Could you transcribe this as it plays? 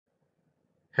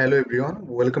Hello everyone,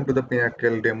 welcome to the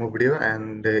PinnaKle demo video,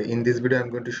 and in this video I'm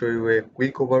going to show you a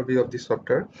quick overview of the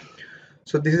software.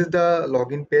 So this is the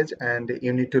login page and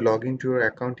you need to log into your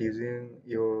account using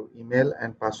your email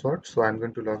and password. So I'm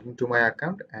going to log into my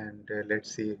account and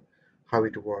let's see how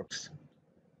it works.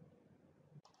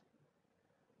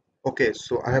 Okay,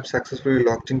 so I have successfully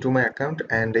logged into my account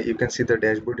and you can see the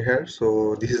dashboard here.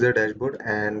 So this is the dashboard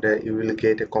and you will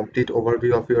get a complete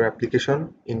overview of your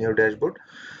application in your dashboard.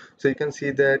 So you can see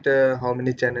that how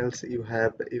many channels you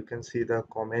have. You can see the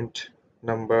comment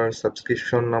number,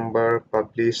 subscription number,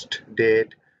 published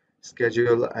date,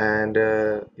 schedule, and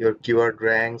your keyword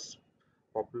ranks,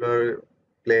 popular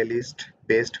playlist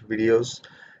based videos,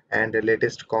 and the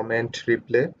latest comment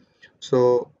replay.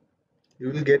 So you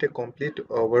will get a complete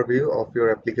overview of your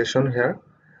application here.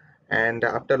 And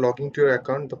after logging to your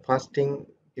account, the first thing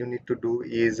you need to do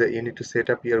is you need to set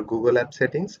up your Google app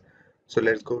settings. So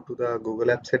let's go to the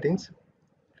Google app settings.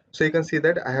 So you can see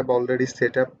that I have already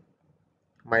set up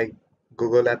my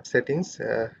Google app settings.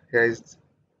 Here is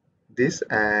this,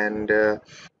 and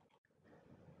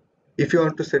if you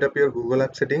want to set up your Google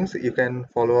app settings, you can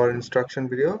follow our instruction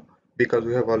video because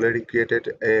we have already created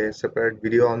a separate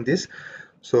video on this.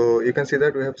 So you can see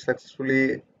that we have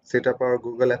successfully set up our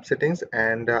Google app settings,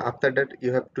 and after that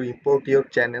you have to import your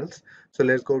channels. So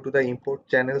let's go to the import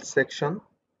channels section.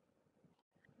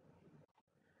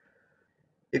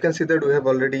 You can see that we have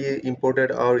already imported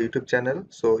our YouTube channel,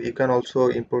 so you can also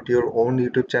import your own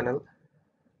YouTube channel.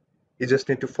 You just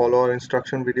need to follow our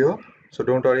instruction video, so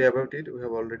don't worry about it. We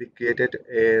have already created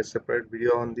a separate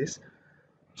video on this.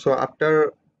 So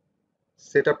after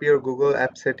set up your Google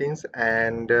app settings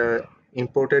and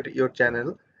imported your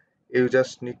channel, you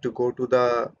just need to go to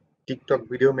the TikTok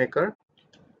video maker.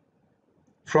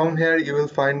 From here you will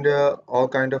find all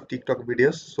kind of TikTok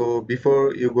videos. So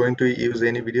before you're going to use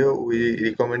any video, we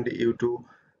recommend you to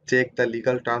check the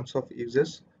legal terms of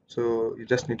uses. So you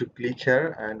just need to click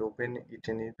here and open it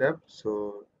in a tab.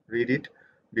 So read it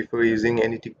before using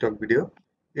any TikTok video.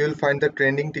 You will find the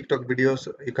trending TikTok videos.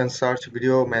 You can search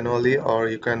video manually, or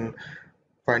you can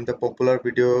find the popular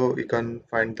video, you can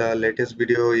find the latest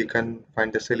video, you can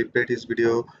find the celebrities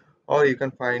video, or you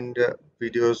can find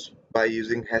videos by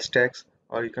using hashtags,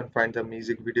 or you can find the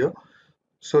music video.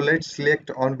 So let's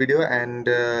select on video and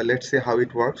let's see how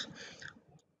it works.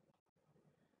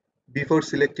 Before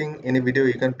selecting any video,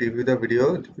 you can preview the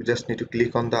video. You just need to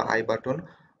click on the I button,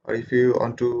 or if you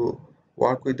want to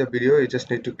work with the video, you just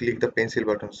need to click the pencil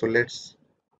button. So let's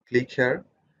click here,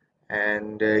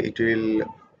 and it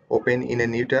will open in a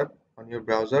new tab on your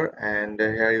browser, and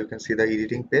here you can see the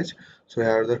editing page. So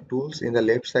here are the tools in the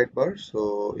left sidebar,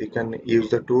 so you can use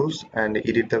the tools and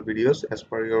edit the videos as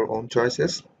per your own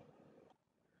choices.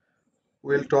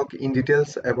 We'll talk in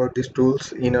details about these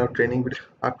tools in our training video.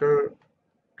 After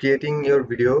creating your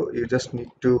video, you just need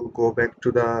to go back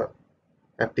to the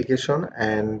application,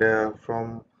 and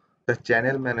from the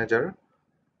channel manager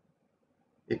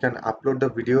you can upload the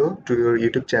video to your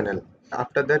YouTube channel.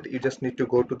 After that you just need to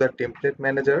go to the template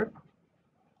manager.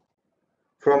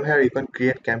 From here you can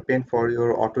create campaign for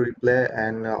your auto replay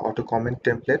and auto comment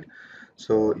template.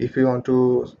 So if you want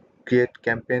to create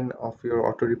campaign of your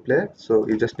auto replay, so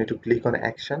you just need to click on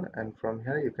action, and from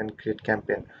here you can create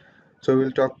campaign. So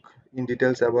we'll talk in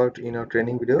details about in our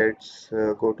training video. Let's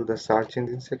go to the search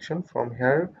engine section. From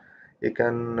here you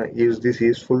can use these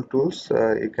useful tools.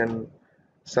 You can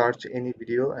search any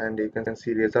video and you can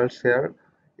see results here.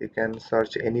 You can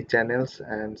search any channels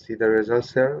and see the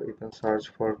results here. You can search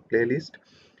for playlist,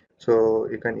 so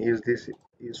you can use this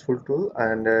useful tool.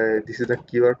 And this is the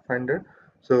keyword finder.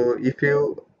 So if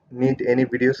you need any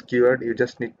videos keyword, you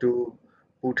just need to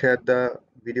put here the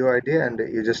video ID and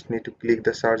you just need to click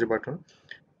the search button.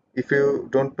 If you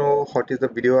don't know what is the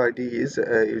video ID is,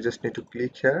 you just need to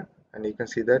click here and you can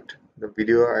see that the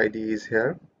video ID is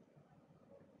here.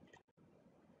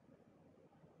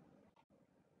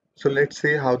 So let's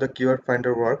see how the keyword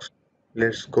finder works.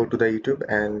 Let's go to the YouTube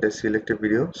and select a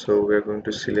video. So we're going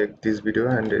to select this video,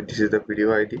 and this is the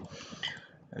video ID.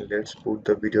 And let's put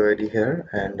the video ID here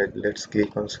and let's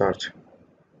click on search.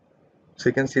 So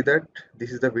you can see that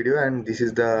this is the video and this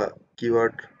is the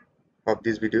keyword of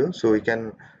this video. So we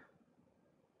can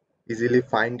easily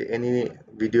find any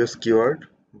videos keyword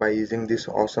by using this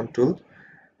awesome tool.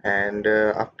 And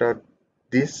after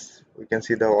this we can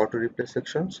see the auto replay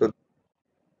section. So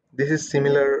this is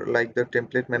similar like the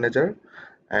template manager,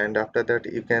 and after that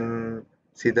you can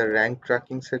see the rank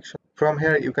tracking section. From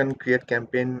here you can create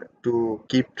campaign to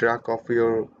keep track of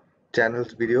your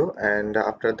channel's video, and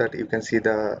after that you can see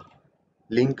the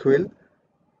link wheel.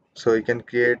 So you can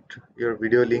create your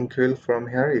video link wheel. From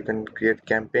here you can create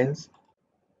campaigns.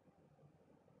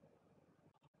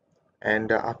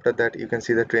 and after that you can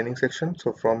see the training section.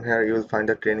 So from here you will find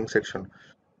the training section.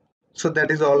 So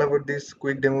that is all about this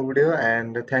quick demo video,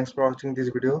 and thanks for watching this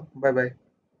video. Bye bye.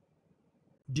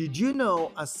 Did you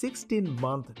know a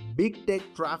 16-month big tech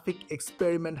traffic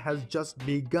experiment has just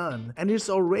begun and it's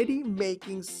already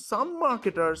making some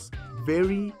marketers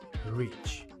very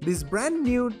rich? This brand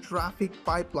new traffic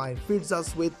pipeline feeds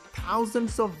us with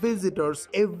thousands of visitors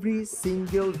every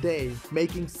single day,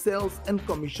 making sales and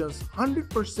commissions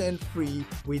 100% free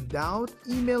without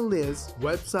email list,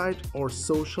 website, or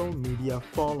social media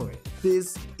following.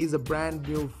 This is a brand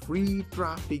new free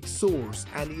traffic source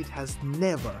and it has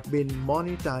never been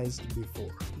monetized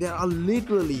before. There are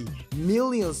literally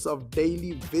millions of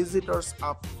daily visitors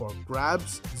up for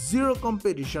grabs, zero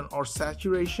competition or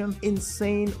saturation,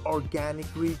 insane organic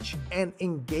reach and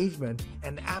engagement,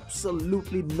 and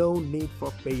absolutely no need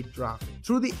for paid traffic.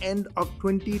 Through the end of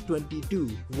 2022,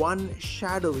 one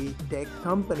shadowy tech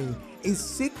company is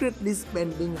secretly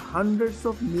spending hundreds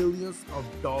of millions of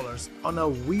dollars on a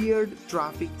weird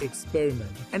traffic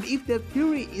experiment. And if their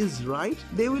theory is right,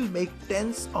 they will make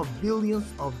tens of billions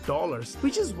of dollars,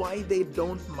 which is why they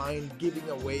don't mind giving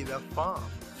away the farm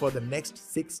for the next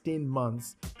 16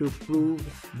 months to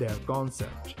prove their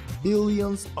concept.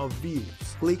 Billions of views,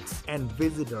 clicks, and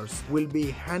visitors will be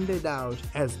handed out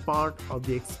as part of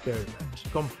the experiment,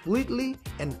 completely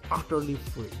and utterly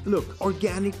free. Look,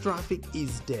 organic traffic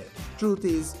is dead. Truth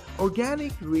is,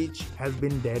 organic reach has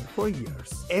been dead for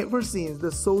years, ever since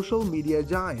the social media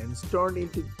giants turned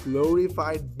into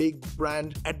glorified big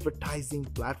brand advertising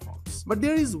platforms. But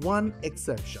there is one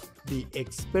exception: the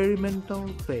experimental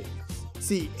phase.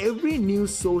 See, every new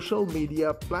social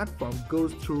media platform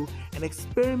goes through an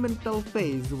experimental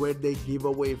phase where they give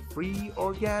away free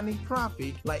organic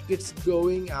traffic like it's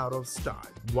going out of style.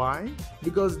 Why?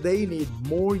 Because they need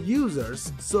more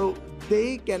users so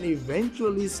they can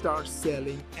eventually start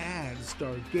selling ads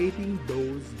targeting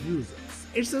those users.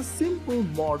 It's a simple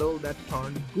model that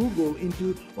turned Google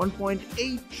into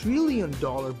 $1.8 trillion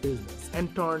business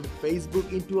and turned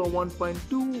Facebook into a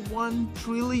 $1.21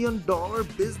 trillion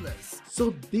business.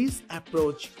 So this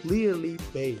approach clearly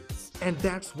pays. And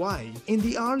that's why, in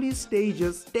the early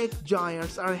stages, tech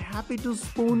giants are happy to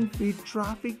spoon-feed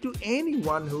traffic to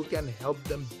anyone who can help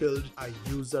them build a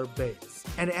user base.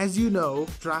 And as you know,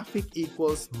 traffic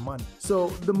equals money. So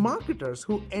the marketers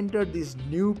who enter these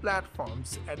new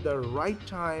platforms at the right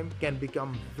time can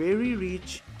become very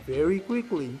rich very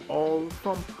quickly, all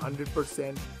from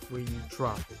 100% free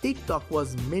traffic. TikTok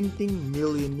was minting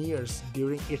millionaires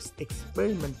during its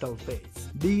experimental phase.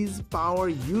 These power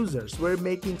users were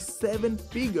making 7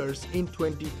 figures in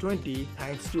 2020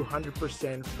 thanks to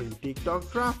 100% free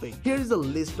TikTok traffic. Here is a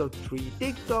list of 3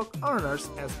 TikTok earners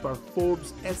as per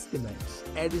Forbes estimates.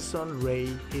 Addison Rae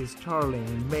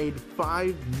Sterling made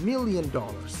 $5 million.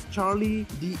 Charlie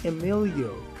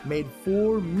D'Amelio made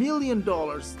 $4 million.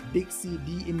 Dixie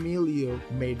D'Amelio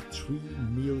made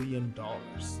 $3 million.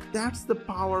 That's the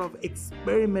power of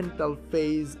experimental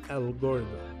phase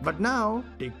algorithm. But now,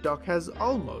 TikTok has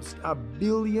almost 1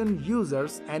 billion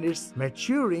users and it's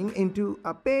maturing into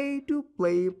a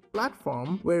pay-to-play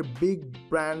platform where big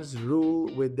brands rule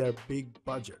with their big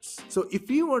budgets. So if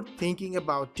you are thinking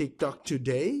about TikTok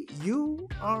today, you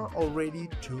are already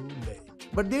too late.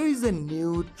 But there is a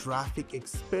new traffic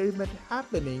experiment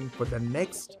happening for the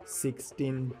next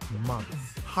 16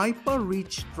 months.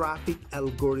 Hyper-rich traffic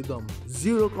algorithm,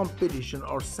 zero competition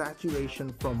or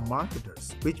saturation from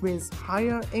marketers, which means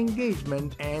higher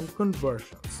engagement and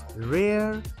conversions.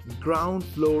 Rare ground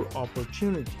floor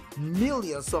opportunity,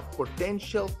 millions of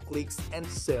potential clicks and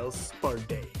sales per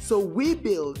day. So we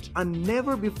built a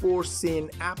never-before-seen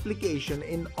application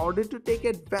in order to take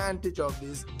advantage of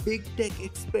these big tech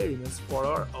experiments for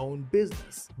our own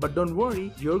business. But don't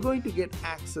worry, you're going to get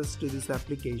access to this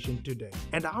application today.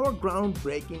 And our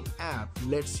groundbreaking app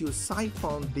lets you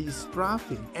siphon this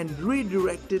traffic and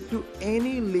redirect it to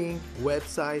any link,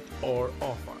 website, or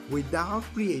offer without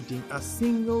creating a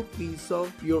single piece of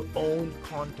your own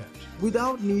content,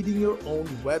 without needing your own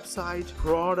website,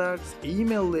 products,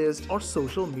 email list, or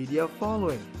social media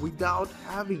following, without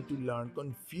having to learn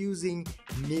confusing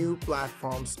new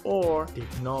platforms or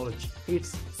technology.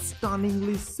 It's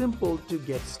stunningly simple to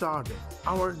get started.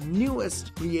 Our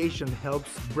newest creation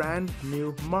helps brand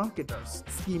new marketers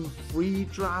skim free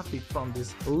traffic from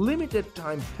this limited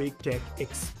time big tech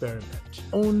experiment.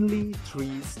 Only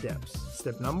 3 steps.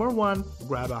 Step number 1,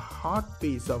 grab a hot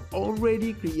piece of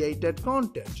already created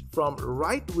content from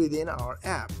right within our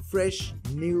app. Fresh,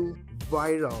 new,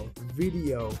 viral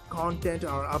video content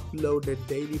are uploaded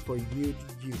daily for you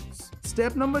to use.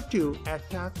 Step number 2,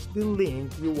 attach the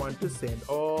link you want to send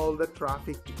all the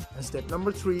traffic to. And step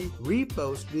number 3,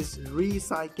 repost this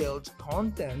recycled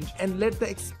content and let the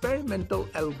experimental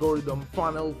algorithm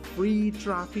funnel free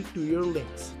traffic to your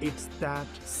links. It's that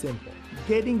simple.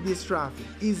 Getting this traffic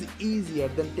is easier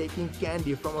than taking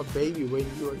candy from a baby when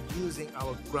you are using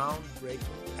our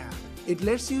groundbreaking app. It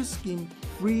lets you skim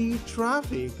free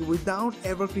traffic without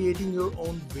ever creating your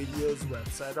own videos,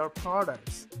 website, or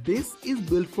products. This is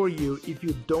built for you if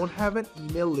you don't have an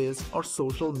email list or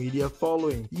social media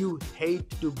following. You hate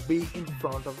to be in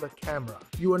front of the camera.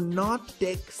 You are not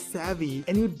tech savvy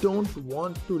and you don't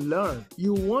want to learn.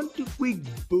 You want a quick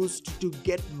boost to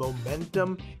get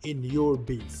momentum in your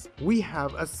biz. We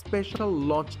have a special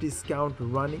launch discount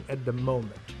running at the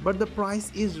moment, but the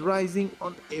price is rising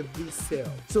on every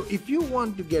sale. So if you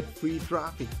want to get free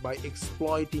traffic by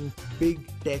exploiting big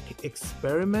tech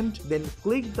experiment, then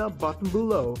click the button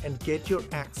below and get your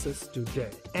access today.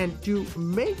 And to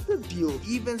make the deal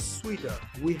even sweeter,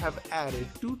 we have added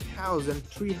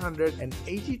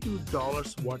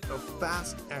 $2,382 worth of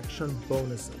fast action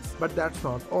bonuses. But that's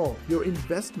not all. Your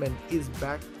investment is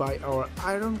backed by our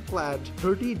ironclad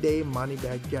 30-day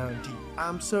money-back guarantee.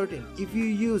 I'm certain if you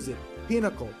use it,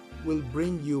 PinnaKle will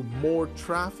bring you more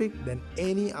traffic than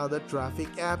any other traffic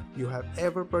app you have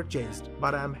ever purchased.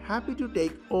 But I'm happy to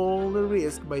take all the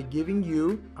risk by giving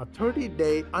you a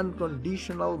 30-day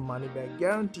unconditional money-back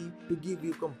guarantee to give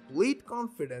you complete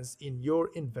confidence in your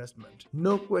investment.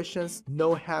 No questions,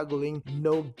 no haggling,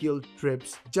 no guilt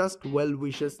trips, just well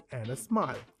wishes and a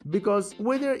smile. Because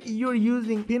whether you're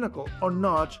using PinnaKle or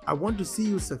not, I want to see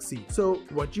you succeed. So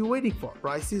what you waiting for?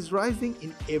 Price is rising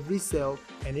in every sale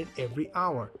and in every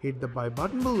hour. Hit the buy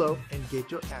button below and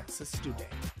get your access today.